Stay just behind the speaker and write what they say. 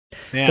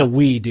The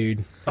Wii,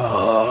 dude.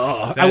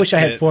 Oh, I wish I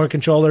had 4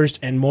 controllers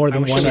and more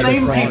than one other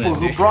friend. The same people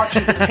who brought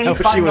you the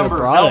paint by number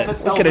Velvet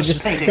We could have Elvis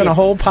just painting. done a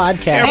whole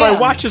podcast. Everybody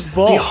watches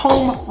both. The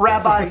Home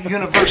Rabbi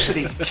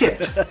University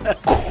kit.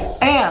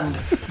 And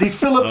the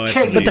Philip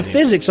K. But the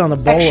physics on the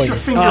bowling, Extra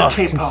finger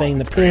it's capo. insane.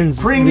 The pins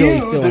Bring really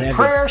you feel the heavy.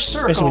 prayer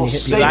Especially when circle you hit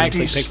safety I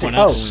actually picked one stick.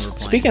 up Oh, when we were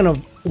playing. speaking of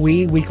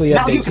Wii weekly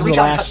Now you updates, this can is the reach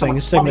out and last touch thing. someone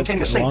This while segment's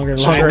maintaining a getting longer and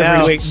safe longer social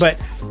every week. distance.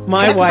 But my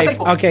Connect with wife,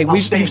 people. okay, While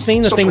we've staying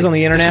seen the things socially on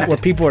the internet where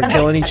people are disconnected.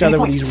 killing And each hey, other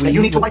at with any these point,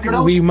 you need to wipe your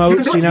nose, you can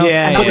Wiimotes, do you it. know,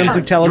 Yeah, and putting them yeah.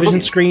 through television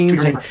You're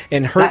screens looking and to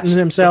your hurting neighbor.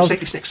 themselves. That's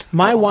safety sticks.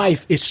 My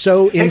wife is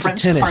so Hey, into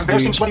friends, tennis, are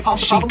embarrassing dude. sweaty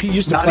palms a She problem?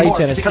 used to Not play anymore,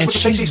 tennis, because and with the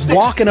safety she's sticks,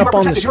 walking you up are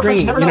on the protected. Your friends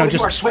screen, never you know, know you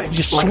are sweating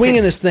just like swinging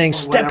me. this thing, Or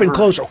stepping whatever.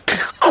 closer.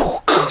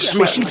 I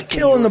mean, she's like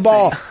killing in the your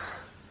ball. face.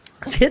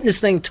 It's hitting this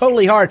thing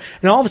totally hard,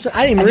 and all of a sudden,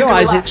 I didn't And you can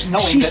realize relax it.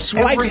 knowing She that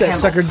swipes every that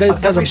handle sucker, of does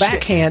a every stick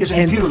backhand, is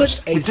and infused puts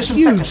a with huge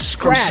disinfectant from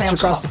scratch Sam's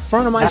across Club. the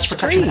front of my That's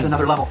protection screen. at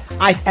another level.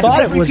 I And thought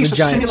it every was a piece of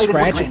giant simulated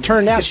scratch. wood It grain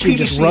turned out is she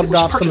just PVC rubbed that was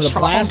off some of the purchased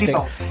from Home plastic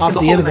Depot off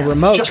in the end of the Homeland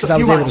remote just because a I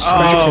was few able to miles.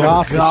 scratch it Oh,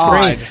 off God. the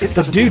It screen. But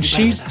doesn't dude, get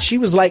better. she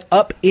was like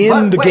up in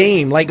But the wait,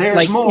 game, like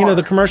there's you more. know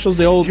the commercials,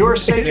 the old Your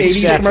safety 80s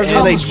stick commercials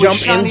where they comes with jump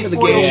shiny into the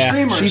foil game.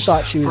 streamers She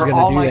thought she was for going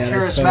all to do my that. I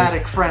charismatic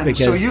suppose, friends,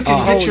 because, so you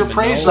can get your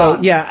praise So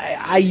on.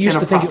 yeah, I used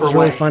in a to think it was proper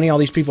really way. funny. All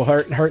these people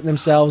hurting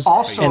themselves,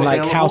 Also and like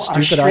how available are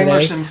stupid are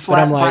they? streamers in But flat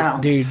I'm like, brown,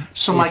 dude,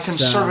 so my it's,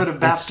 conservative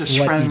it's Baptist what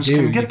you friends do.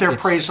 can get their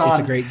It's- praise It's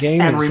on a great game,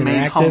 and and it's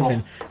remain interactive, humble.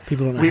 and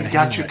people don't know We've how to got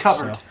handle you it,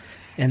 covered. so.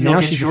 And You'll now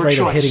get she's your afraid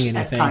of choice hitting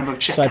at time anything.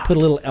 of So I checkout. put a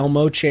little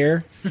Elmo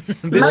chair.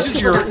 This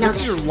is your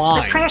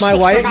line. My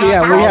wife,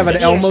 yeah, we have an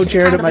Elmo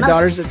chair that my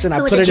daughter sits in. I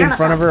put it in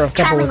front of her a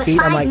couple of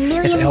feet. I'm like,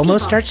 if Elmo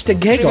starts to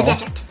giggle,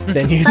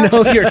 then you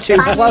know you're too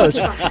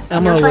close.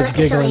 Elmo was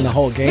giggling the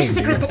whole game. This is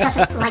a group dude. that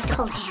doesn't like to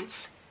hold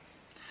hands.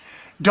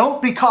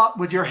 Don't be caught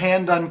with your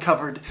hand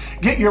uncovered.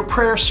 Get your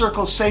prayer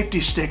circle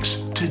safety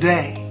sticks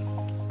today.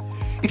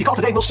 If you call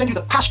today, we'll send you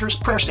the pastor's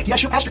prayer stick.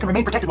 Yes, your pastor can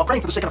remain protected while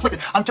praying for the sick and afflicted.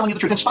 I'm telling you the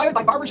truth. Inspired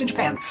by barbers in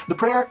Japan, the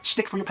prayer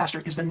stick for your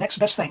pastor is the next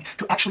best thing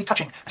to actually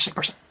touching a sick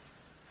person.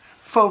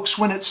 Folks,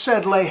 when it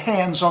said lay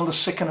hands on the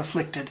sick and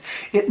afflicted,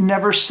 it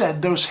never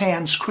said those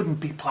hands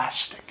couldn't be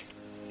plastic.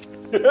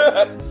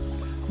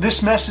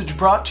 This message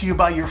brought to you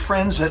by your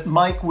friends at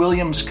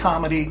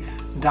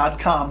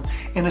MikeWilliamsComedy.com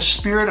in a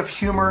spirit of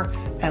humor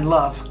and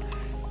love.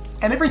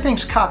 And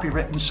everything's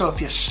copywritten, so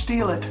if you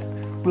steal it,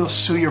 we'll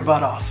sue your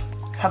butt off.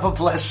 Have a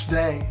blessed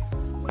day.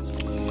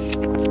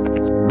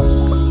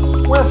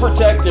 We're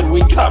protected.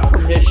 We got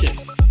permission.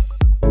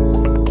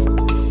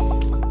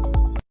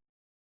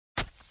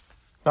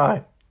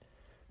 Hi,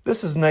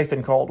 this is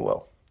Nathan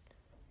Caldwell.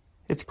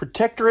 It's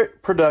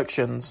Protectorate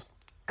Productions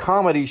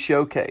Comedy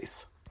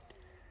Showcase.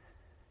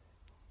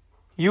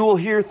 You will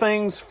hear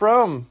things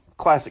from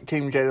Classic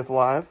Team Jadith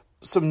Live,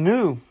 some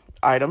new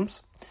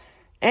items,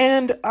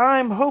 and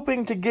I'm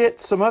hoping to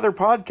get some other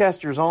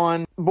podcasters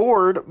on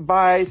board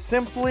by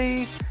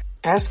simply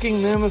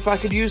asking them if I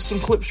could use some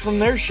clips from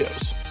their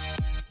shows.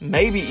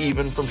 Maybe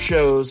even from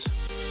shows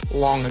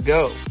long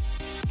ago.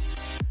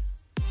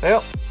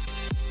 Well,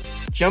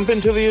 jump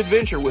into the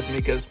adventure with me,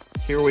 because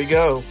here we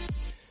go.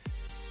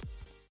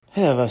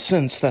 Ever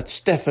since that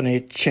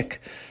Stephanie chick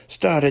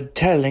started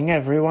telling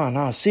everyone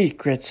our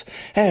secrets,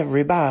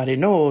 everybody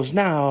knows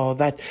now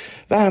that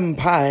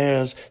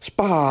vampires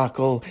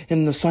sparkle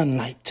in the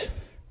sunlight.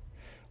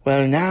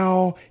 Well,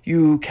 now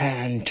you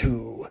can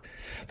too.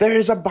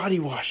 There's a body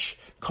wash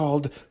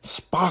called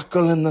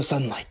Sparkle in the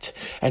Sunlight,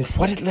 and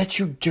what it lets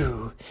you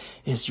do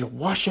is you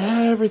wash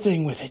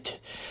everything with it,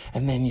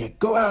 and then you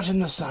go out in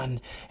the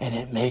sun, and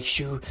it makes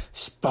you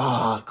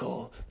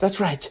sparkle. That's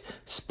right,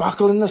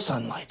 sparkle in the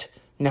sunlight.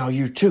 Now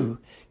you too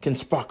can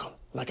sparkle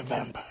like a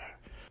vampire.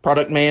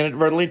 Product may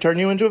inadvertently turn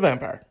you into a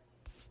vampire.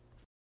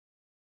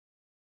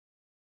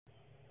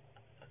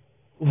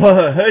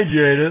 Well, hey,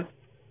 Jada.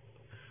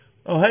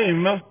 Oh, hey,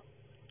 man.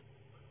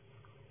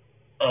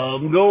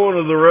 I'm going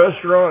to the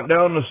restaurant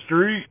down the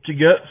street to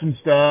get some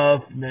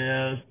stuff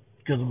now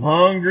because I'm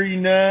hungry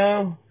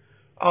now.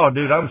 Oh,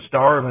 dude, I'm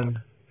starving.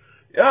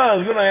 Yeah, I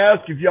was going to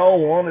ask if y'all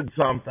wanted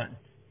something.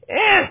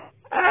 Yeah,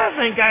 I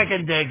think I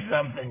can dig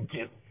something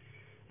too.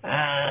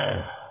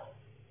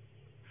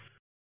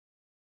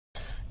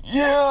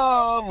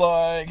 Yeah,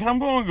 like, I'm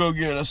gonna go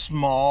get a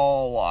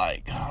small,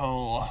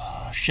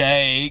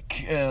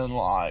 shake and,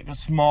 a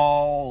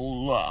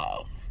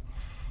small,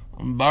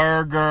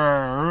 burger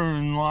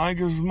and,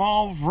 a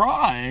small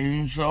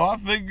fry. So I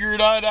figured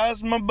I'd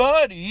ask my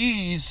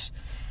buddies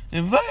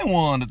if they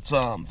wanted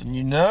something,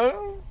 you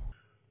know?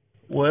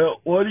 Well,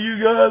 what do you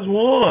guys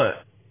want?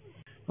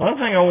 I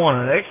think I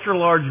want an extra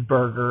large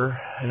burger,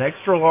 an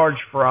extra large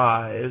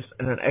fries,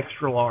 and an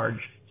extra large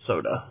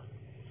soda.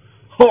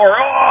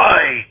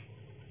 Alright!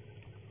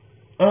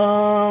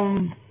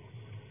 And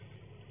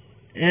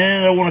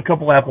I want a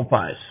couple apple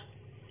pies.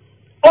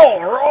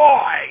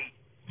 Alright!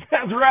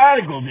 That's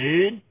radical,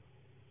 dude.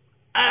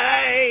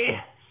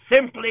 I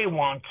simply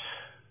want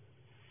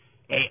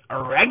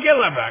a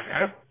regular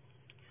burger,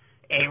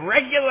 a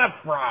regular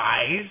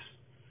fries,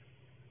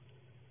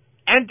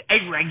 and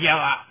a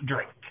regular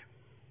drink.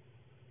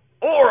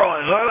 Or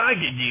I thought I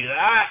could do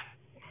that.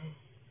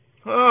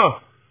 Oh.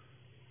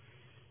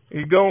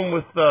 You going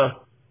with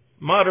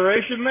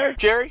moderation there?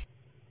 Jerry?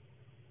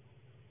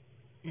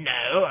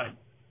 No, I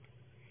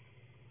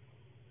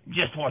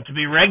just want to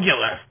be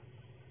regular.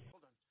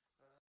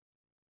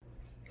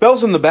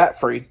 Bells in the Bat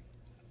Free,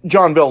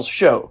 John Bell's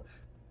show,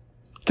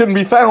 can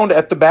be found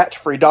at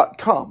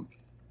thebatfree.com,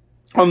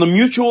 on the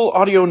Mutual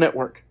Audio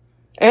Network,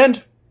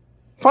 and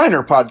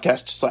finer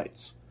podcast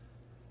sites.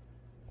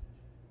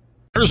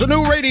 There's a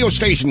new radio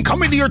station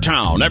coming to your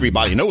town.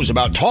 Everybody knows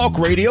about talk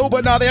radio,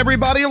 but not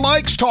everybody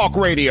likes talk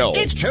radio.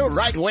 It's too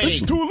right-wing.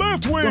 It's too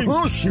left-wing.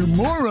 Oh, you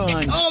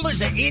moron. All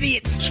those are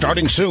idiots.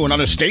 Starting soon on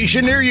a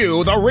station near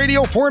you, the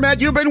radio format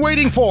you've been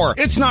waiting for.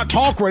 It's not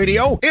talk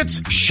radio, it's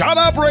Shut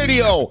Up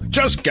Radio.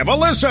 Just give a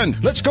listen.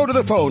 Let's go to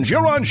the phones.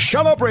 You're on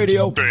Shut Up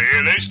Radio.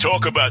 Hey, let's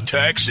talk about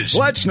taxes.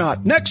 Let's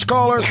not. Next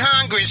caller.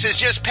 Congress has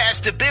just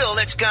passed a bill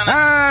that's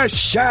gonna...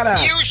 Shut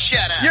up. You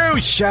shut up. You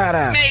shut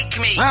up. Make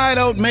me. I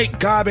don't make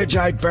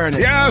garbage, I burn it.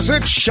 Yes,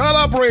 it's Shut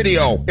Up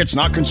Radio. It's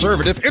not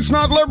conservative. It's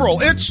not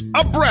liberal. It's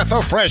a breath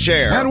of fresh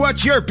air. And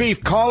what's your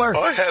beef, caller?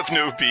 I have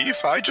no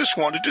beef. I just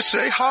wanted to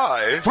say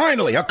hi.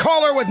 Finally, a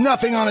caller with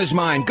nothing on his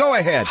mind. Go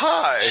ahead.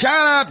 Hi. Shut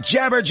up,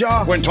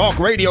 Jabberjaw. When talk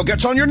radio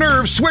gets on your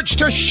nerves, switch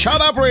to Shut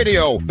Up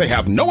Radio. They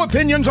have no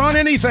opinions on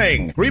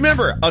anything.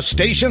 Remember, a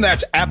station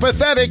that's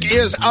apathetic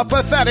is a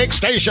pathetic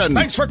station.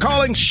 Thanks for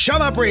calling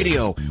Shut Up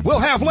Radio. We'll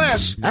have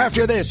less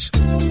after this.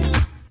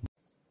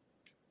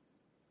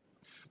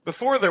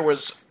 Before there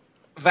was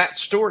That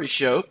Story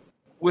Show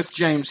with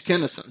James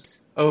Kennison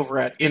over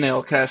at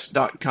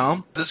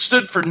NLCast.com that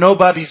stood for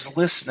Nobody's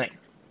Listening.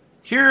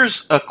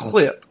 Here's a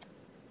clip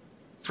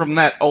from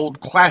that old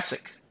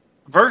classic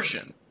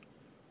version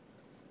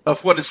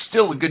of what is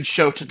still a good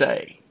show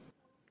today.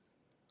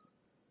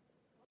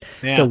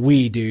 Yeah. The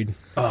Wii, dude.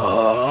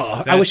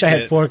 Oh, I wish I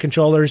had 4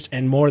 controllers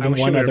and more than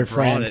one other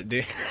friend. It,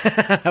 dude.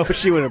 I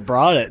wish you would have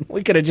brought it.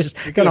 We could have just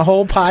done a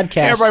whole podcast.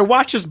 Hey, everybody,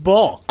 watch this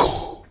ball.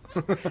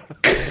 Oh,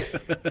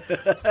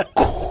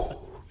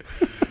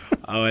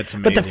 it's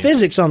amazing. But the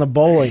physics on the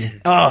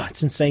bowling,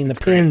 it's insane. The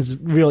pins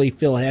really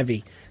feel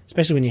heavy,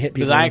 especially when you hit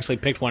people. Because I actually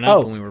picked one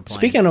up when we were playing.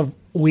 Speaking of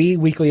Wii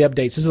weekly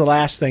updates, this is the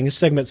last thing. This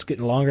segment's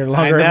getting longer and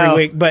longer every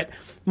week. But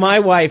my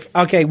wife,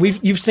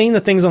 you've seen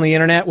the things on the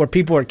internet where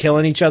people are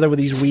killing each other with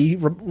these Wii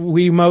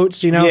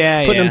remotes,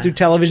 putting them through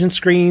television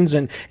screens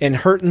and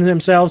hurting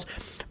themselves.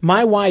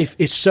 My wife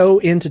is so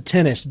into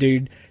tennis,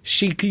 dude.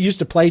 She used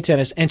to play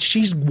tennis, and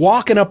she's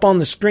walking up on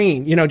the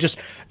screen, just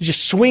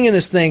swinging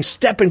this thing,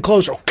 stepping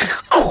closer.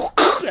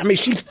 I mean,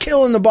 she's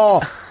killing the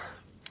ball.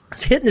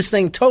 It's hitting this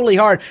thing totally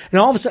hard.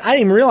 And all of a sudden, I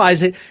didn't even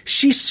realize it.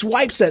 She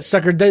swipes that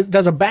sucker,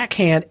 does a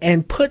backhand,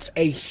 and puts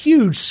a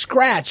huge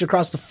scratch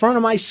across the front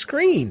of my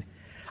screen.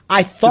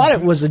 I thought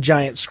it was a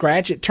giant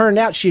scratch. It turned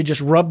out she had just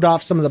rubbed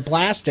off some of the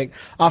plastic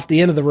off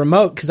the end of the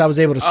remote because I was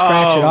able to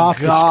scratch it off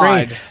the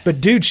screen.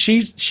 But dude,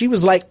 she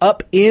was like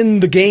up in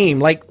the game,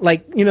 like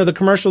the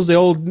commercials, the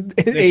old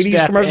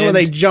 80s commercials where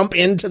they jump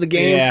into the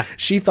game. Yeah.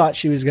 She thought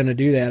she was going to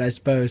do that, I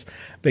suppose,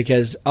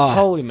 because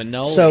holy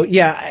manoli. So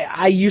yeah,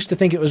 I used to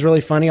think it was really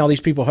funny, all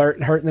these people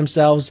hurting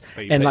themselves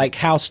and like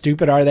how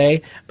stupid are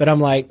they? But I'm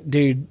like,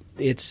 dude,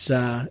 it's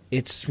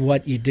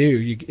what you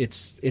do.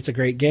 It's a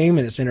great game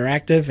and it's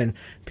interactive and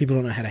people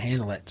don't know how to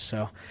handle it.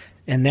 So,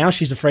 and now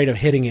she's afraid of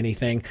hitting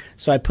anything.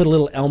 So I put a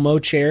little Elmo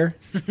chair.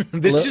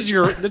 This is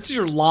your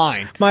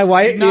line. My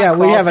wife, we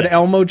have an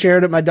Elmo chair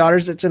that my daughter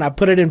sits in. I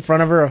put it in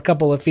front of her a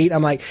couple of feet.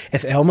 I'm like,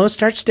 if Elmo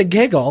starts to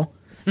giggle,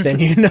 then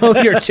you know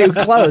you're too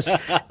close.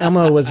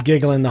 Elmo was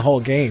giggling the whole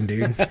game,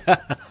 dude.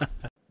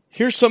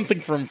 Here's something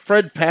from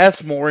Fred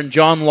Passmore and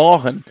John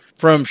Lawson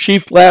from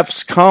Sheaf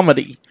Laughs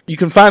Comedy. You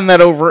can find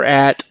that over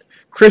at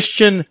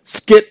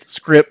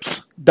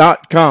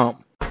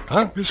ChristianSkitscripts.com.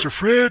 Huh? Mr.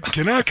 Fred,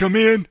 can I come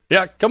in?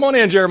 Yeah, come on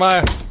in,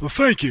 Jeremiah. Well,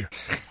 thank you.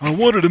 I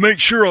wanted to make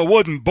sure I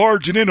wasn't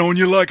barging in on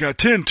you like I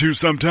tend to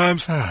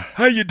sometimes.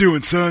 How you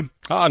doing, son?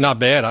 Not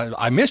bad.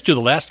 I missed you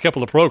the last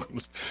couple of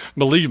programs.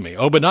 Believe me,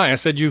 Obadiah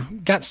said you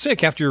got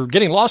sick after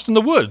getting lost in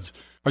the woods.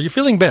 Are you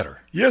feeling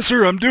better? Yes,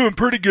 sir. I'm doing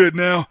pretty good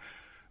now.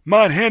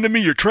 Mind handing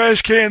me your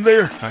trash can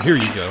there? Here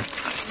you go.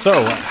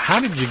 So, how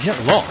did you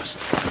get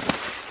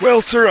lost?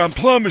 Well, sir, I'm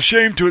plumb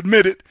ashamed to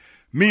admit it.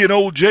 Me and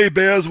old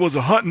Jabez was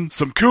a-hunting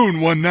some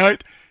coon one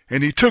night,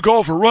 and he took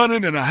off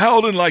a-running and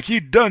a-howling like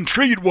he'd done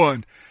treed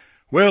one.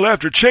 Well,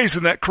 after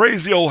chasing that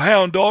crazy old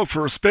hound dog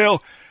for a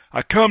spell,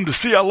 I come to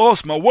see I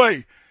lost my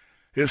way.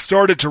 It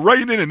started to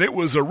raining, and it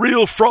was a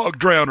real frog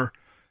drowner.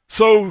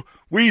 So,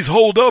 we's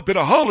holed up in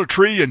a holler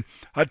tree, and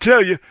I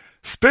tell you,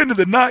 spending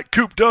the night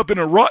cooped up in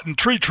a rotten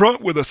tree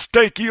trunk with a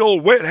stanky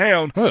old wet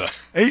hound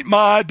ain't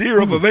my idea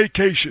of a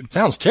vacation.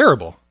 Sounds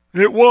terrible.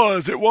 It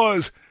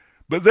was.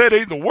 But that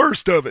ain't the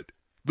worst of it.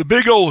 The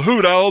big old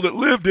hoot owl that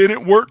lived in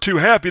it weren't too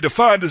happy to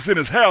find us in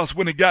his house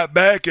when he got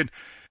back, and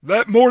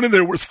that morning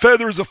there was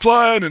feathers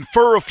a-flying and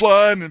fur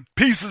a-flying and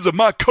pieces of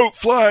my coat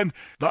flying.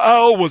 The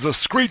owl was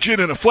a-screeching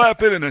and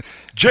a-flapping, and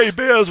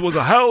Jabez was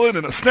a-howling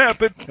and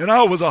a-snapping, and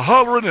I was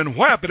a-hollering and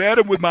whapping at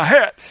him with my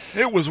hat.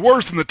 It was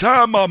worse than the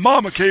time my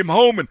mama came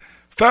home and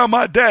found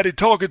my daddy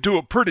talking to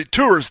a pretty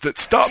tourist that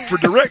stopped for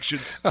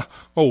directions.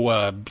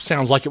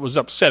 Sounds like it was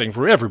upsetting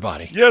for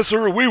everybody. Yes,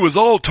 sir. We was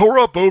all tore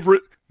up over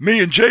it. Me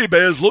and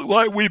Jabez looked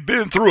like we'd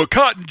been through a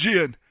cotton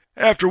gin.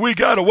 After we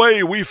got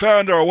away, we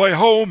found our way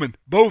home, and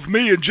both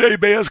me and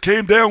Jabez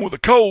came down with a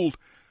cold.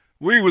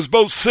 We was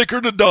both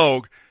sicker than a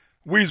dog.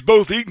 We was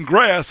both eating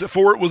grass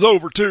before it was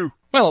over, too.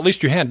 Well, at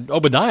least you had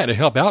Obadiah to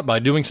help out by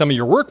doing some of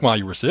your work while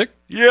you were sick.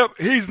 Yep,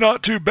 he's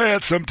not too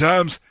bad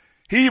sometimes.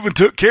 He even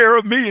took care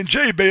of me and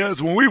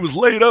Jabez when we was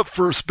laid up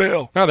for a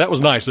spell. Now, that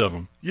was nice of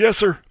him. Yes,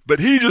 sir, but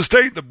he just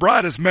ain't the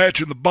brightest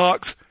match in the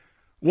box.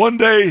 One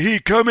day, he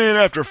come in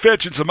after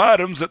fetching some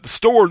items at the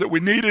store that we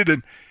needed,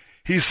 and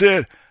he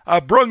said,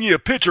 I brung you a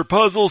picture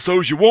puzzle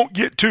so's you won't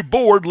get too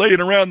bored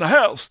laying around the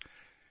house.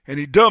 And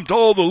he dumped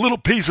all the little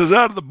pieces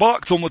out of the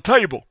box on the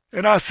table.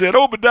 And I said,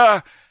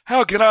 Obadiah,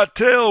 how can I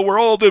tell where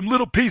all them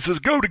little pieces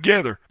go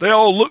together? They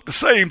all look the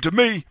same to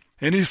me.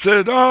 And he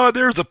said,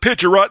 there's a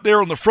picture right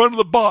there on the front of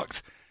the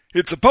box.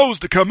 It's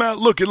supposed to come out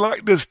looking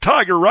like this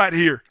tiger right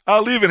here.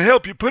 I'll even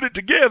help you put it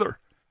together.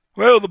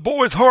 Well, the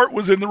boy's heart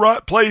was in the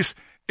right place,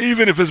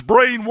 even if his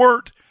brain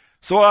weren't.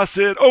 So I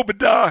said,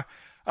 Obadiah,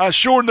 I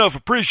sure enough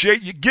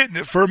appreciate you getting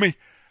it for me.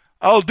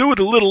 I'll do it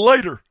a little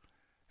later.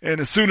 And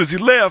as soon as he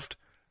left,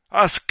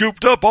 I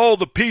scooped up all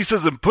the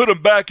pieces and put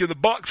them back in the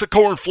box of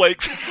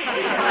cornflakes.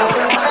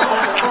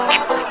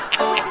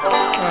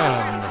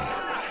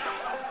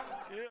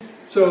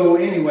 So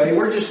anyway,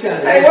 we're just kind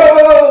of... Hey,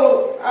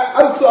 whoa.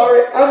 I'm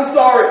sorry,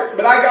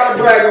 but I got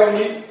to brag on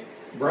you.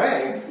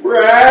 Brag?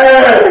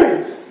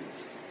 Brag!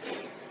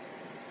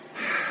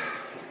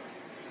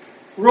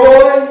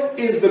 Roy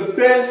is the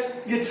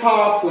best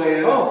guitar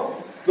player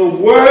the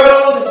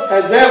world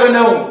has ever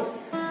known.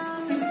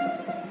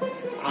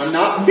 I'm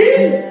not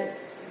kidding.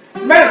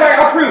 As a matter of fact,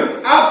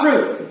 I'll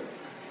prove it.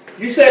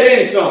 You said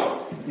any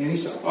song. Any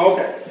song.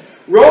 Okay.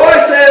 Roy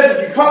says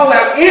if you call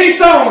out any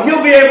song,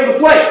 he'll be able to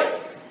play it.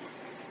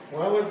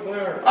 Wildwood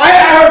Flower. I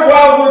heard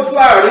Wildwood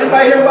Flower. Did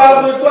anybody hear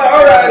Wildwood Flower?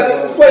 All right,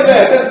 let's play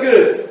that. That's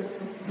good.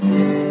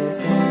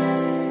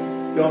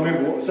 Y'all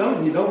remember, some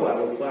of you know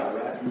Wildwood Flower,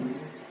 right?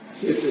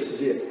 See if this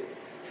is it.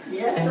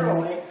 Yes,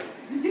 Roy.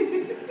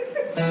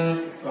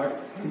 All right,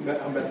 I'm back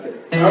there.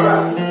 All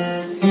right.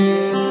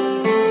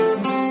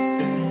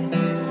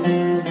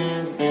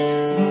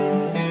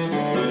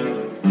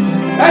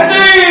 That's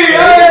it!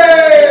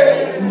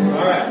 Hey!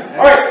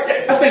 All right.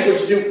 I think we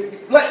should do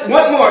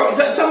one more.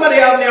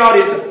 Somebody out in the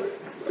audience.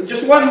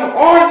 Just one more.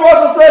 Orange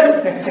Blossom Special.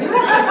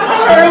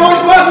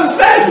 Orange Blossom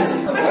Special.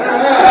 I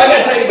got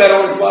to tell you about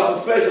Orange Blossom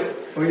Special.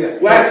 Oh, yeah.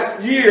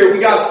 Last year, we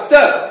got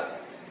stuck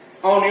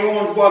on the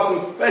Orange Blossom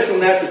Special,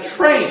 and that's a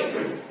train.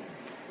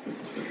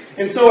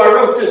 And so I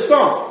wrote this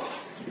song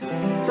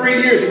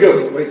 3 years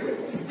ago. Wait.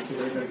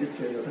 We're going to get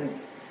to the thing.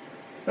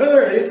 Oh,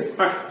 there it is.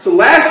 All right. So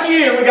last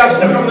year, we got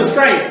stuck on the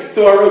train,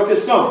 so I wrote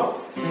this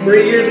song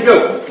 3 years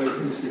ago. Wait,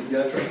 let me see.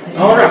 That's right.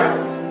 All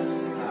right.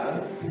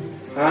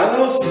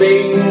 I'll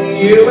sing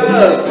you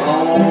a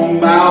song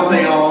about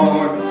the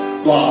Orange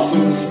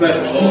Blossom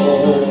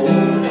Special.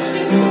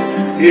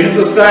 It's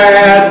a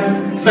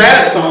sad,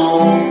 sad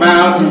song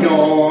about the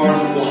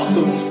Orange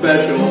Blossom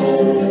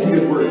Special.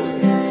 Good word.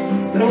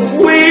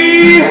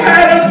 We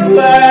had a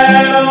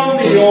flat on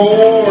the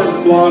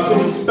Orange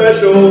Blossom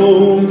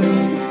Special,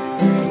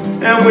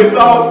 and we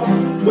thought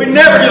we'd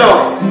never get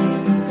on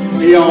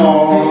the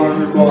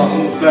Orange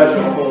Blossom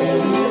Special.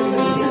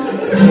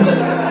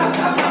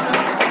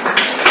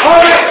 All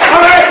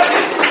right.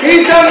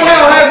 He's done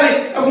well, hasn't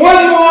he?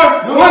 One more.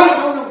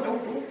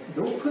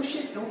 Don't push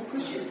it.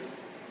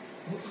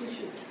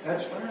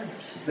 That's fine.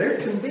 They're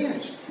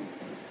convinced.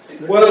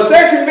 Well, if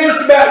they're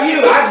convinced about you,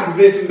 I can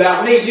convince them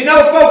about me. You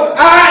know, folks,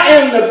 I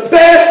am the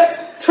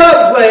best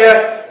tub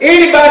player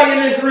anybody in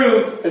this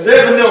room has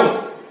ever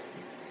known.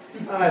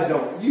 I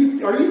don't.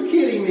 Are you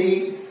kidding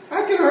me?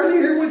 I can hardly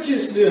hear what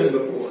you're doing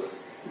before.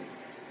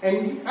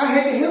 And I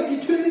had to help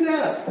you tune it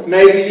up.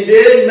 Maybe you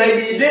did,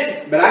 maybe you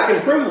didn't. But I can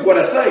prove what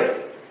I say.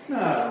 No,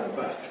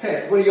 about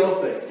that. What do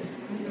y'all think?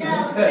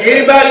 No.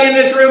 Anybody in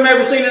this room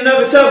ever seen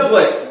another tub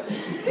player?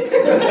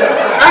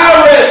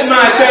 I'll rest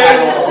my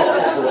case.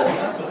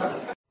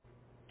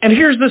 And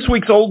here's this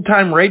week's Old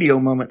Time Radio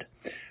Moment,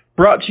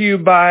 brought to you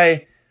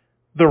by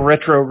the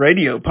Retro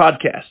Radio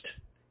Podcast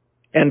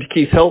and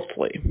Keith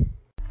Helsley.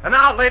 And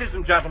now, ladies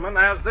and gentlemen,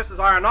 as this is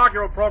our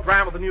inaugural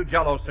program of the new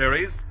Jell-O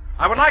series,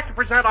 I would like to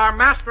present our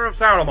master of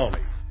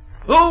ceremonies.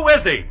 Who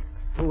is he?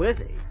 Who is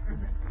he?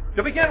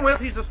 To begin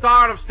with, he's a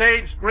star of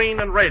stage, screen,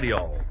 and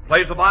radio.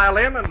 Plays the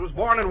violin and was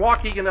born in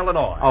Waukegan,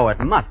 Illinois. Oh, it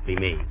must be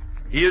me.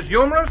 He is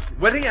humorous,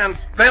 witty, and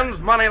spends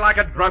money like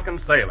a drunken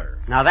sailor.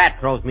 Now that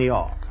throws me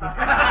off.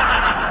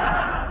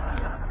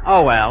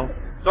 Oh, well.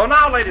 So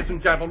now, ladies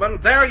and gentlemen,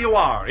 there you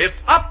are. It's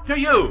up to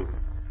you.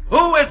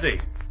 Who is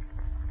he?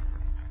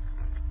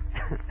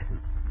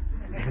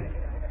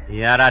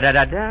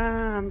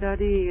 Ya-da-da-da-dum,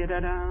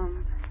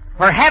 da-dee-da-dum.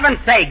 For heaven's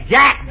sake,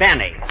 Jack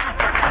Benny.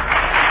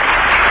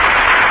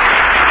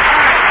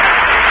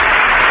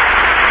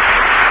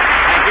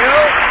 Thank you.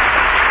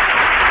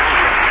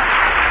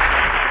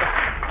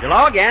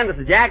 Hello again, this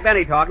is Jack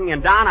Benny talking,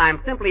 and Don, I'm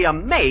simply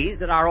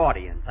amazed at our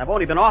audience. I've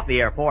only been off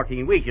the air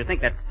 14 weeks. You'd think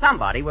that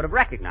somebody would have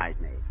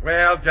recognized me.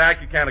 Well, Jack,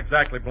 you can't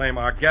exactly blame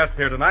our guests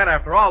here tonight.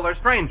 After all, they're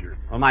strangers.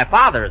 Well, my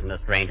father isn't a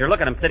stranger.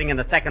 Look at him sitting in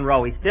the second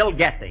row. He's still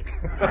guessing.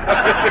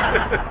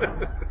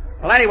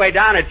 Well, anyway,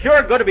 Don, it's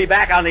sure good to be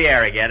back on the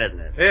air again, isn't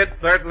it? It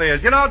certainly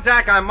is. You know,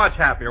 Jack, I'm much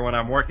happier when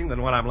I'm working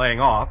than when I'm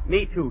laying off.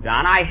 Me too,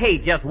 Don. I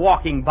hate just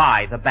walking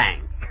by the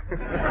bank.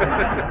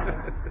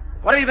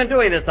 What have you been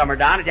doing this summer,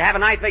 Don? Did you have a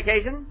nice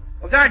vacation?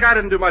 Well, Jack, I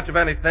didn't do much of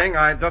anything.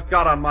 I just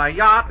got on my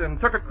yacht and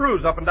took a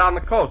cruise up and down the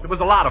coast. It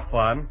was a lot of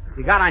fun.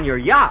 You got on your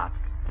yacht?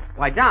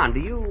 Why, Don, do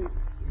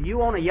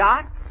you own a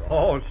yacht?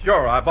 Oh,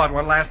 sure. I bought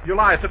one last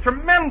July. It's a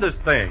tremendous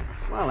thing.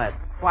 Well, that's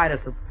quite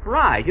a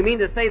surprise. You mean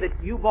to say that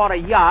you bought a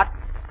yacht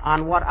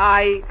on what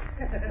I...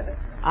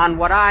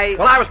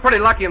 Well, I was pretty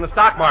lucky in the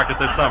stock market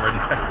this summer.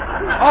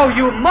 Oh,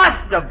 you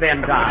must have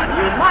been, Don.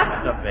 You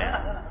must have been.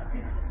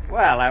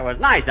 Well, that was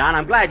nice, Don.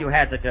 I'm glad you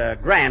had such a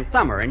grand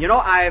summer. And, you know,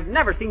 I've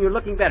never seen you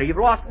looking better. You've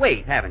lost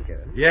weight, haven't you?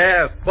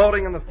 Yes,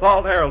 boating in the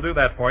salt air will do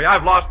that for you.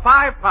 I've lost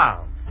 5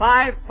 pounds.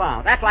 5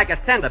 pounds. That's like a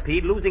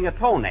centipede losing a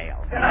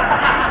toenail.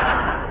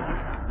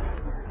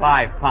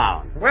 5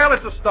 pounds. Well,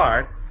 it's a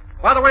start.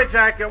 By the way,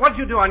 Jack, what did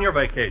you do on your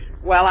vacation?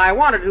 Well, I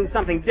wanted to do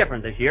something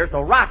different this year,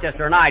 so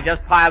Rochester and I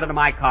just piled into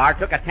my car,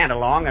 took a tent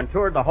along, and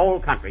toured the whole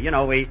country. You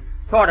know, we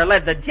sort of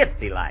led the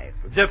gypsy life.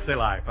 Gypsy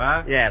life,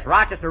 huh? Yes,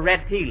 Rochester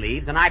read tea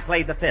leaves, and I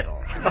played the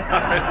fiddle.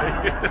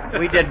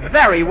 We did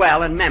very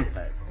well in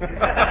Memphis.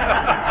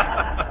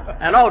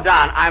 And, oh,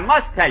 Don, I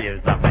must tell you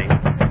something.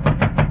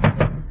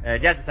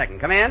 Just a second.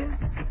 Come in.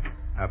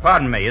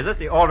 Pardon me, is this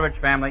the Aldrich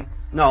family?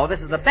 No, this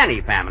is the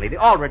Benny family. The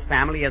Aldrich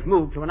family has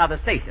moved to another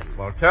station.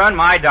 Well, turn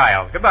my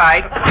dial.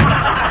 Goodbye.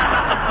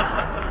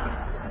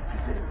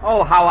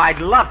 Oh, how I'd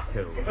love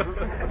to.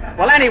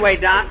 Well, anyway,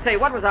 Don, say,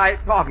 what was I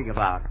talking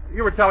about?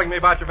 You were telling me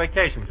about your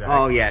vacation, Jack.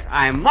 Oh, yes.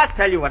 I must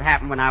tell you what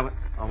happened when I was...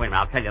 Oh, wait a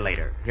minute. I'll tell you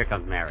later. Here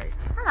comes Mary.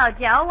 Hello,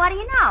 Joe. What do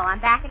you know? I'm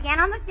back again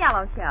on the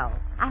Jell-O show.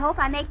 I hope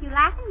I make you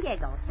laugh and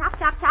giggle. Chop,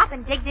 chop, chop,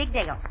 and dig, dig,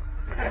 diggle.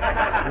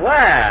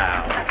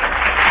 Well...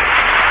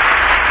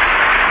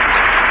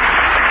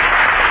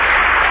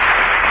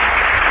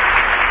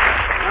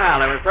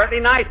 Well, it was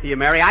certainly nice to you,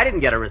 Mary. I didn't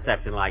get a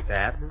reception like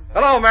that.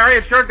 Hello, Mary.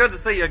 It's sure good to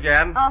see you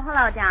again. Oh,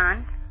 hello,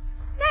 Don.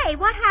 Say,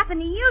 what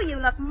happened to you? You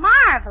look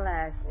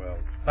marvelous. Well,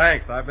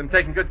 thanks. I've been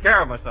taking good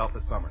care of myself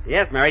this summer.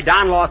 Yes, Mary.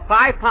 Don lost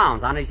 5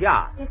 pounds on his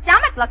yacht. His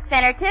stomach looks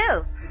thinner,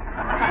 too.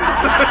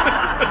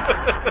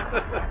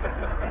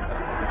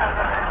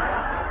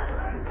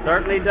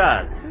 Certainly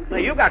does. Now,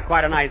 you got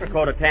quite a nice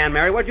coat of tan,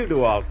 Mary. What'd you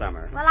do all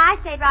summer? Well, I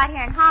stayed right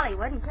here in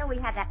Hollywood until we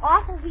had that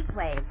awful heat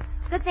wave.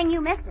 Good thing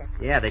you missed it.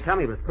 Yeah, they tell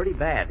me it was pretty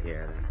bad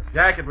here.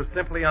 Jack, it was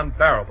simply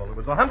unbearable. It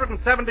was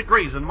 107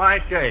 degrees in my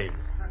shade.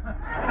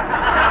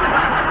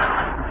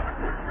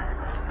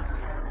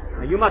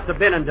 Well, you must have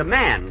been in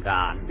demand,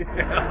 Don.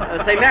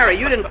 Say, Mary,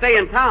 you didn't stay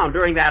in town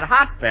during that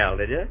hot spell,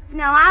 did you?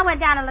 No, I went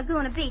down to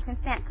Laguna Beach and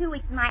spent 2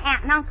 weeks with my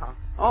aunt and uncle.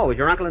 Oh, is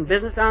your uncle in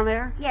business down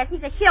there? Yes,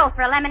 he's a shill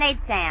for a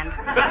lemonade stand.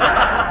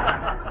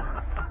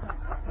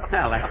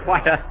 Well, that's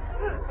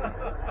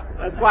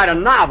quite a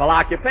novel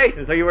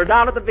occupation. So you were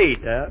down at the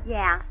beach, huh?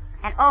 Yeah.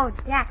 And, oh,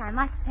 Jack, I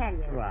must tell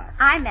you. What?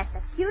 I met the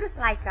cutest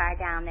lifeguard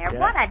down there. Yeah?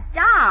 What a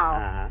doll.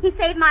 Uh-huh. He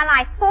saved my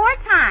life 4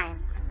 times.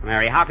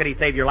 Mary, how could he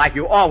save your life?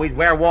 You always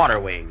wear water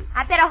wings.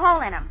 I bit a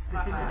hole in him.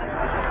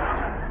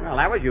 Well,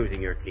 that was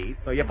using your teeth.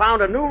 So you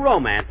found a new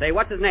romance, eh?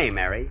 What's his name,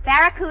 Mary?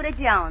 Barracuda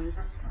Jones.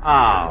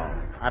 Oh,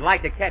 I'd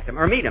like to catch him,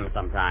 or meet him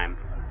sometime.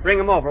 Bring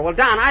him over. Well,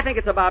 Don, I think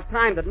it's about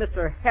time that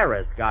Mr.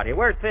 Harris got here.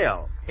 Where's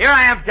Phil? Here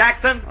I am,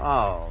 Jackson.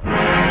 Oh.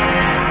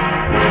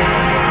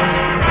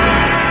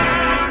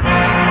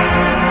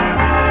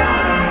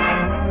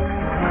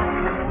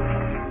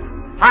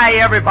 Hi,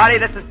 everybody.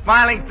 This is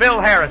Smiling Phil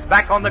Harris,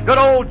 back on the good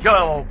old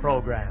Jell-O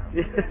program.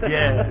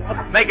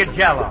 Yeah, make it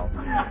Jell-O.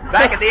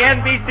 Back at the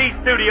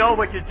NBC studio,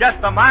 which is just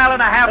 1.5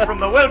 miles from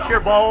the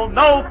Wilshire Bowl,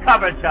 no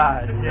cover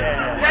charge.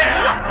 Yeah.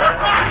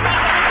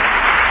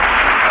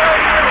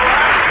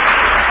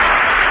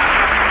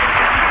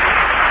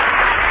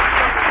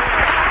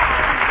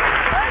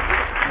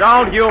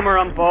 Don't humor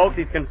him, folks.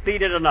 He's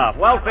conceited enough.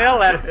 Well, Phil,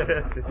 that's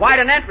quite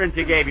an entrance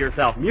you gave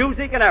yourself.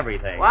 Music and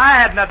everything. Well, I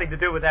had nothing to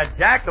do with that,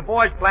 Jack. The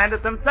boys planned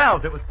it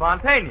themselves. It was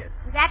spontaneous.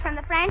 Is that from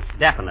the French?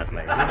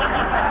 Definitely.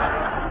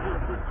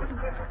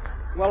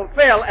 Well,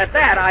 Phil, at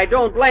that, I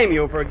don't blame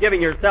you for giving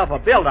yourself a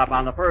build-up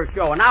on the first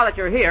show. And now that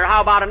you're here,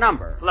 how about a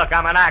number? Look,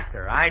 I'm an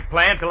actor. I ain't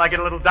playing till I get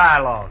a little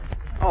dialogue.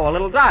 Oh, a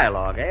little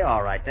dialogue, eh?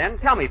 All right, then.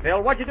 Tell me,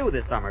 Phil, what'd you do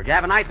this summer? Did you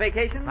have a nice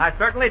vacation? I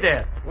certainly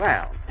did.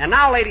 Well, and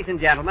now, ladies and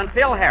gentlemen,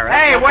 Phil Harris.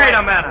 Hey, wait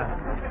a minute.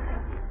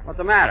 What's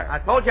the matter? I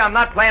told you I'm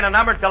not playing a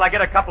number until I get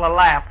a couple of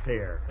laughs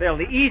here. Phil,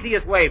 the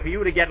easiest way for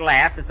you to get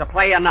laughs is to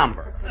play a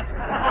number.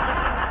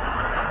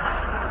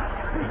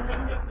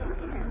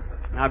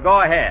 Now,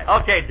 go ahead.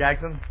 Okay,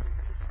 Jackson.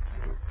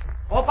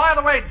 Oh, by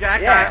the way,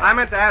 Jack, Yeah. I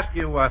meant to ask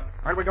you,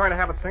 aren't we going to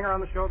have a singer on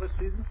the show this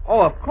season?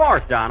 Oh, of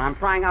course, Don. I'm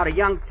trying out a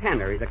young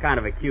tenor. He's a kind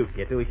of a cute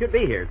kid, too. He should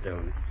be here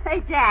soon.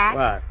 Hey, Jack.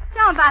 What?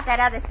 Tell him about that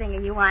other singer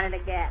you wanted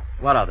to get.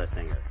 What other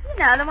singer? You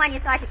know, the one you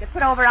thought you could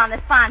put over on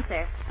the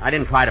sponsor. I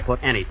didn't try to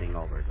put anything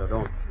over, so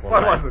don't...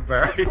 What was it,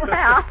 Barry? Well,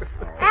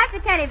 after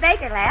Kenny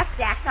Baker left,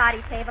 Jack thought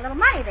he'd save a little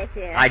money this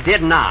year. I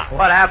did not.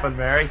 What happened,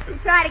 Mary? He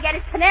tried to get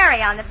his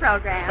canary on the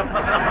program.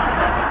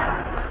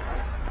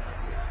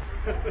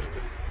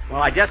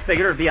 Well, I just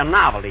figured it'd be a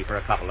novelty for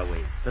a couple of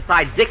weeks.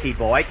 Besides, Dickie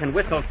Boy can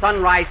whistle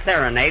Sunrise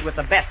Serenade with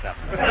the best of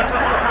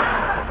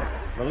them.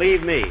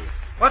 Believe me.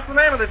 What's the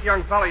name of this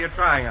young fellow you're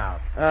trying out?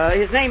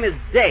 His name is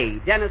Day,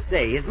 Dennis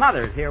Day. His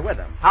mother's here with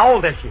him. How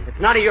old is she? It's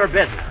none of your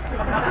business.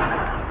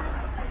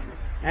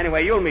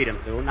 Anyway, you'll meet him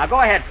soon. Now, go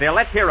ahead, Phil.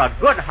 Let's hear a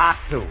good, hot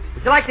tune.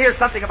 Would you like to hear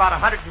something about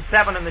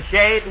 107 in the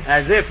Shade?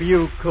 As if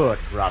you could,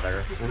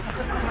 brother.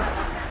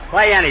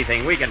 Play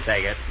anything. We can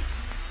take it.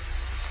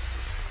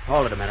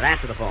 Hold it a minute.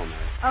 Answer the phone,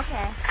 Mary.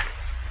 Okay.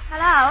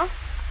 Hello?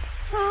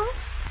 Who?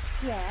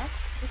 Yes.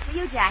 It's for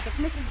you, Jack. It's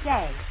Mrs.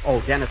 Day.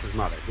 Oh, Dennis's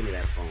mother. Give me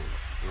that phone.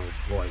 Oh,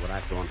 boy, what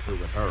I've gone through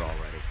with her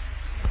already.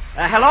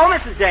 Hello,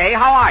 Mrs. Day.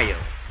 How are you?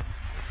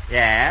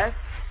 Yes.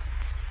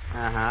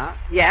 Uh-huh.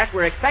 Yes,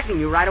 we're expecting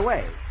you right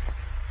away.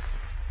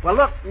 Well,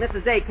 look,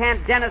 Mrs. Day,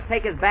 can't Dennis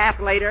take his bath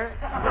later?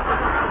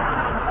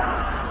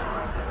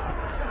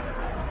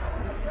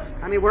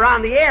 I mean, we're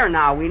on the air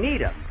now. We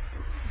need him.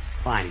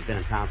 Fine, he's been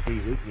in town 3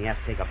 weeks, and he has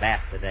to take a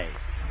bath today.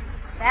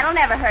 That'll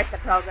never hurt the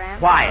program.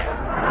 Quiet.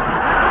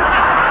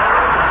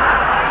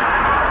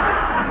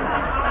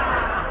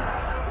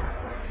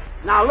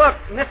 Now, look,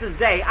 Mrs.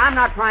 Day, I'm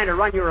not trying to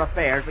run your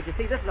affairs, but you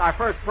see, this is our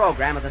first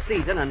program of the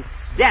season, and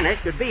Dennis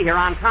should be here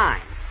on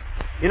time.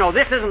 You know,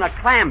 this isn't a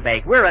clam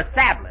bake. We're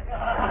established.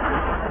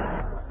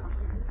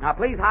 Now,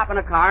 please hop in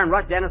a car and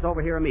rush Dennis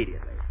over here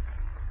immediately.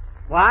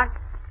 What?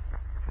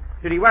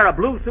 Should he wear a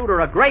blue suit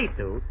or a gray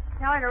suit?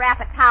 Tell her to wrap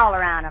a towel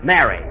around him.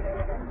 Mary.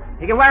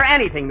 He can wear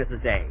anything,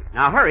 Mrs. Day.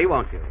 Now, hurry,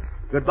 won't you?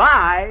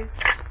 Goodbye.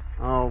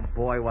 Oh,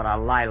 boy, what a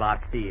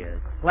lilac she is.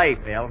 Play,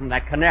 Phil, and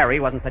that canary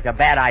wasn't such a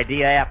bad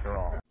idea after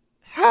all.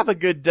 Have a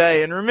good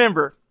day, and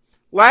remember,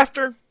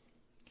 laughter,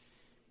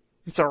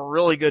 it's a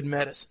really good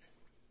medicine.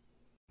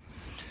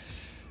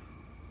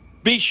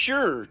 Be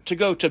sure to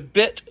go to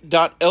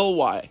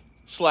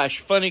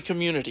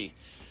bit.ly/funnycommunity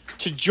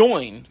to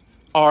join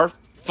our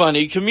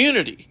funny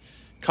community.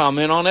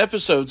 Comment on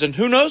episodes and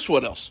who knows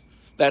what else.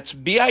 That's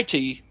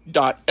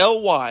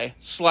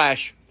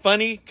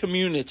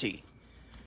bit.ly/funnycommunity.